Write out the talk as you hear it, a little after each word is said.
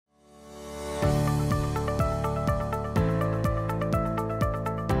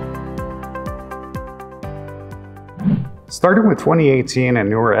Starting with 2018 and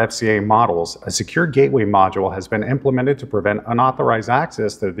newer FCA models, a secure gateway module has been implemented to prevent unauthorized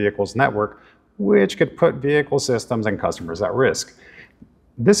access to the vehicle's network, which could put vehicle systems and customers at risk.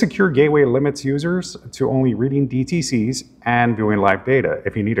 This secure gateway limits users to only reading DTCs and viewing live data.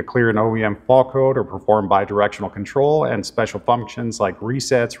 If you need to clear an OEM fault code or perform bidirectional control and special functions like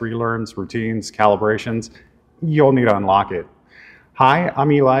resets, relearns, routines, calibrations, you'll need to unlock it. Hi,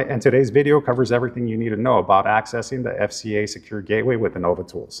 I'm Eli, and today's video covers everything you need to know about accessing the FCA Secure Gateway with Innova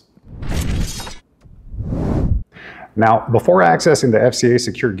tools. Now, before accessing the FCA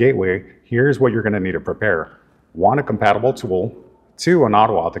Secure Gateway, here's what you're going to need to prepare. 1, a compatible tool. 2, an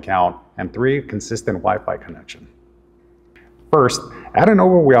auto-auth account. And 3, consistent Wi-Fi connection. First, at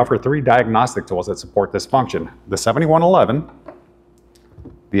Innova, we offer 3 diagnostic tools that support this function. The 7111,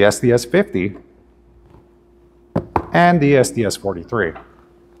 the SDS50, and the SDS43.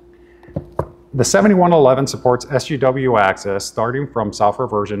 The 7111 supports SGW access starting from software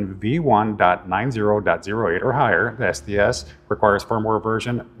version v1.90.08 or higher. The SDS requires firmware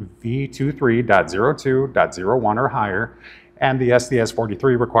version v23.02.01 or higher, and the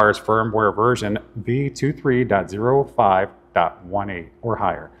SDS43 requires firmware version v23.05.18 or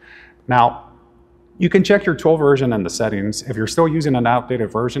higher. Now, you can check your tool version in the settings. If you're still using an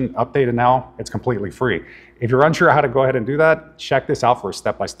outdated version, update it now, it's completely free. If you're unsure how to go ahead and do that, check this out for a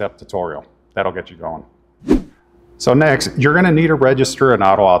step-by-step tutorial. That'll get you going. So next, you're gonna need to register an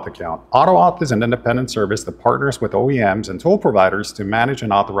auto-auth account. Auto-auth is an independent service that partners with OEMs and tool providers to manage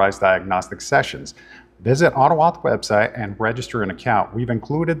and authorize diagnostic sessions. Visit AutoAuth website and register an account. We've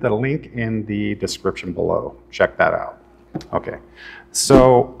included the link in the description below. Check that out. Okay,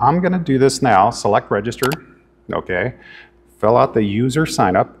 so I'm gonna do this now. Select register, okay. Fill out the user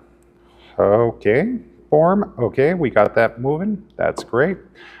sign up, okay. Form, okay, we got that moving, that's great.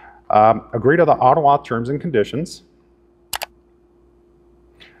 Agree to the auto-auth terms and conditions.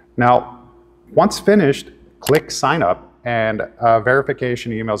 Now, once finished, click sign up and a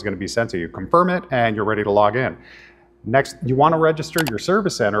verification email is gonna be sent to you. Confirm it and you're ready to log in. Next, you want to register your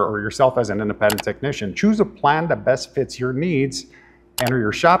service center or yourself as an independent technician. Choose a plan that best fits your needs, enter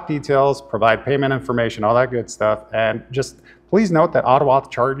your shop details, provide payment information, all that good stuff, and just please note that AutoAuth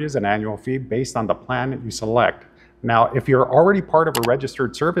charges an annual fee based on the plan that you select. Now, if you're already part of a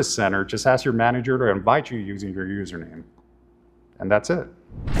registered service center, just ask your manager to invite you using your username. And that's it.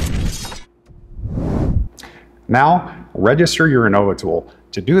 Now, register your Innova tool.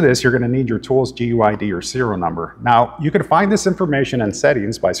 To do this, you're going to need your tool's GUID or serial number. Now, you can find this information in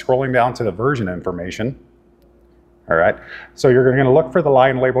settings by scrolling down to the version information. All right, so you're going to look for the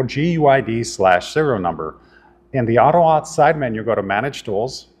line labeled GUID/serial number. In the AutoAuth side menu, go to Manage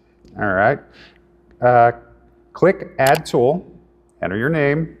Tools. All right, click Add Tool, enter your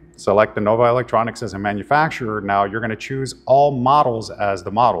name, select Innova Electronics as a manufacturer. Now, you're going to choose all models as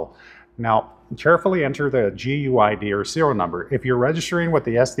the model. Now, carefully enter the GUID or serial number. If you're registering with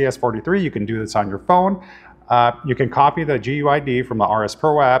the SDS43, you can do this on your phone. You can copy the GUID from the RS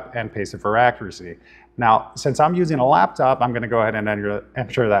Pro app and paste it for accuracy. Now, since I'm using a laptop, I'm going to go ahead and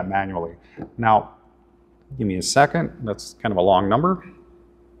enter that manually. Now, give me a second. That's kind of a long number.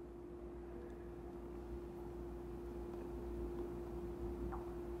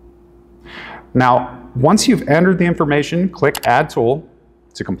 Now, once you've entered the information, click Add Tool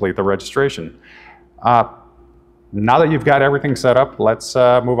to complete the registration. Now that you've got everything set up, let's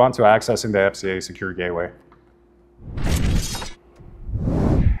move on to accessing the FCA Secure Gateway.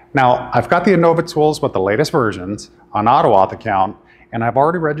 Now, I've got the Innova tools with the latest versions, an auto-auth account, and I've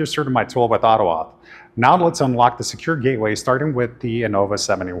already registered my tool with auto-auth. Now let's unlock the Secure Gateway starting with the Innova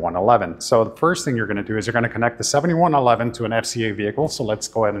 7111. So the first thing you're gonna do is you're gonna connect the 7111 to an FCA vehicle. So let's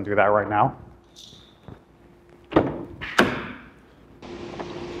go ahead and do that right now.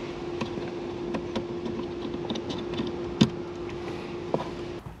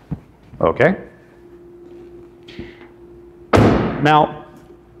 Okay. Now,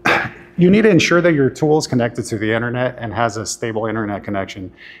 you need to ensure that your tool is connected to the internet and has a stable internet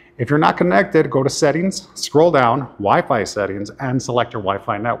connection. If you're not connected, go to Settings, scroll down, Wi-Fi settings, and select your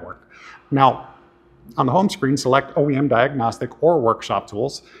Wi-Fi network. Now, on the home screen, select OEM Diagnostic or Workshop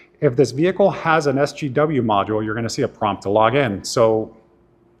Tools. If this vehicle has an SGW module, you're going to see a prompt to log in. So,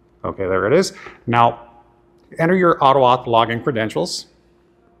 okay, there it is. Now, enter your AutoAuth login credentials.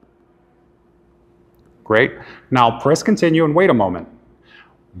 Great. Now press continue and wait a moment.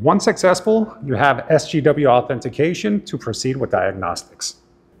 Once successful, you have SGW authentication to proceed with diagnostics.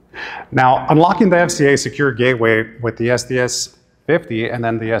 Now, unlocking the FCA Secure Gateway with the SDS50 and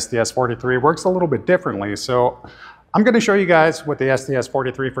then the SDS43 works a little bit differently. So I'm going to show you guys with the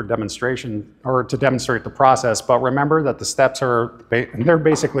SDS43 for demonstration, or to demonstrate the process, but remember that the steps they're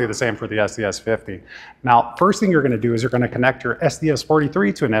basically the same for the SDS50. Now, first thing you're going to do is you're going to connect your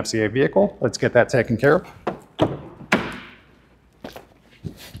SDS43 to an FCA vehicle. Let's get that taken care of.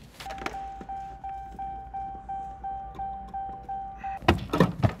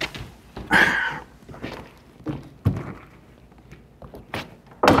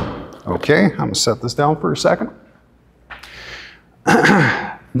 Okay, I'm going to set this down for a second.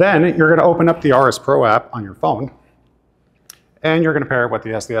 Then you're going to open up the RS Pro app on your phone, and you're going to pair it with the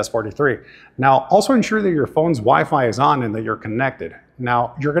SDS43. Now, also ensure that your phone's Wi-Fi is on and that you're connected.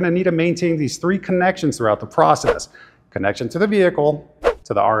 Now, you're going to need to maintain these 3 connections throughout the process: connection to the vehicle,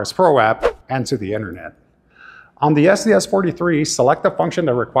 to the RS Pro app, and to the internet. On the SDS43, select the function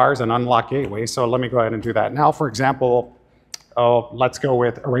that requires an unlock gateway. So let me go ahead and do that now. For example, let's go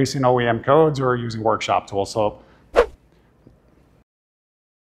with erasing OEM codes or using workshop tools. So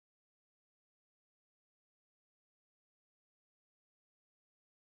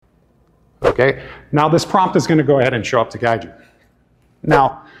okay, now this prompt is going to go ahead and show up to guide you.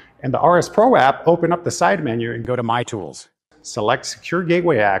 Now, in the RS Pro app, open up the side menu and go to My Tools. Select Secure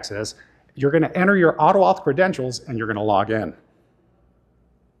Gateway Access. You're going to enter your auto-auth credentials and you're going to log in.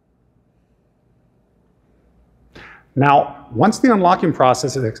 Now, once the unlocking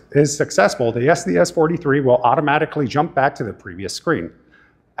process is successful, the SDS43 will automatically jump back to the previous screen.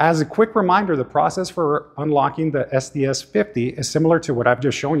 As a quick reminder, the process for unlocking the SDS50 is similar to what I've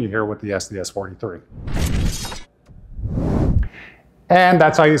just shown you here with the SDS43. And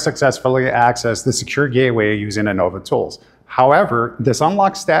that's how you successfully access the Secure Gateway using Innova tools. However, this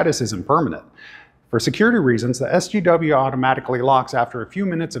unlock status isn't permanent. For security reasons, the SGW automatically locks after a few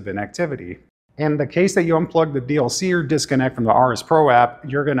minutes of inactivity. In the case that you unplug the DLC or disconnect from the RS Pro app,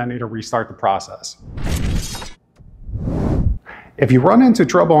 you're going to need to restart the process. If you run into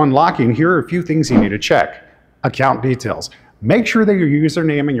trouble unlocking, here are a few things you need to check. Account details. Make sure that your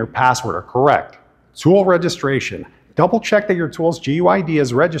username and your password are correct. Tool registration. Double check that your tool's GUID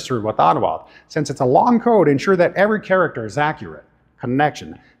is registered with AutoAuth. Since it's a long code, ensure that every character is accurate.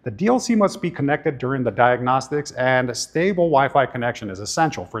 Connection. The DLC must be connected during the diagnostics, and a stable Wi-Fi connection is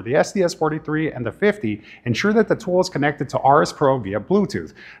essential. For the SDS43 and the 50, ensure that the tool is connected to RS Pro via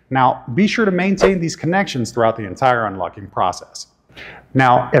Bluetooth. Now, be sure to maintain these connections throughout the entire unlocking process.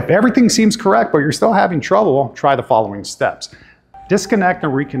 Now, if everything seems correct but you're still having trouble, try the following steps. Disconnect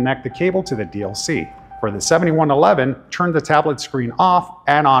and reconnect the cable to the DLC. For the 7111, turn the tablet screen off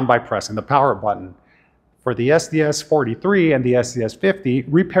and on by pressing the power button. For the SDS43 and the SDS50,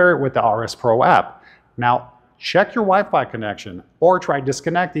 repair it with the RS Pro app. Now, check your Wi-Fi connection or try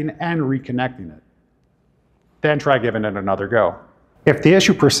disconnecting and reconnecting it. Then try giving it another go. If the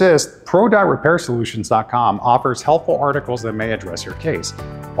issue persists, pro.repairsolutions.com offers helpful articles that may address your case.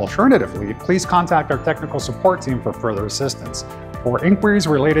 Alternatively, please contact our technical support team for further assistance. For inquiries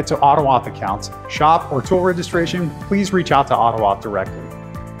related to AutoAuth accounts, shop, or tool registration, please reach out to AutoAuth directly.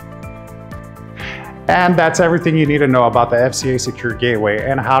 And that's everything you need to know about the FCA Secure Gateway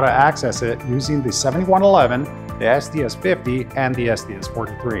and how to access it using the 7111, the SDS50, and the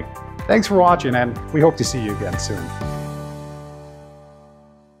SDS43. Thanks for watching, and we hope to see you again soon.